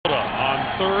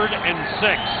3rd and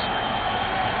 6.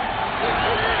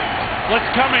 Blitz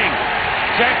coming.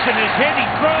 Jackson is hit. He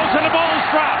throws and the ball is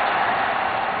dropped.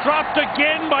 Dropped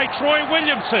again by Troy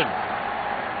Williamson.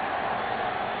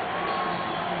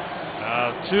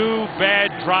 2 bad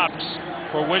drops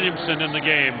for Williamson in the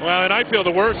game. Well, and I feel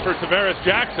the worst for Tavares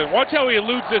Jackson. Watch how he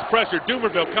eludes this pressure.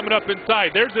 Dumerville coming up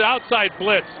inside. There's the outside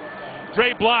blitz.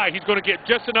 Dre Bly, he's going to get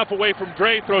just enough away from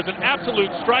Dre, throws an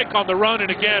absolute strike on the run, and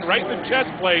again, right in the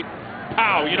chest plate,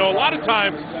 pow. You know, a lot of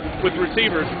times with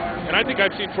receivers, and I think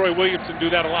I've seen Troy Williamson do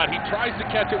that a lot, he tries to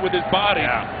catch it with his body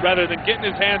rather than getting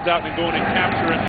his hands out and going and capturing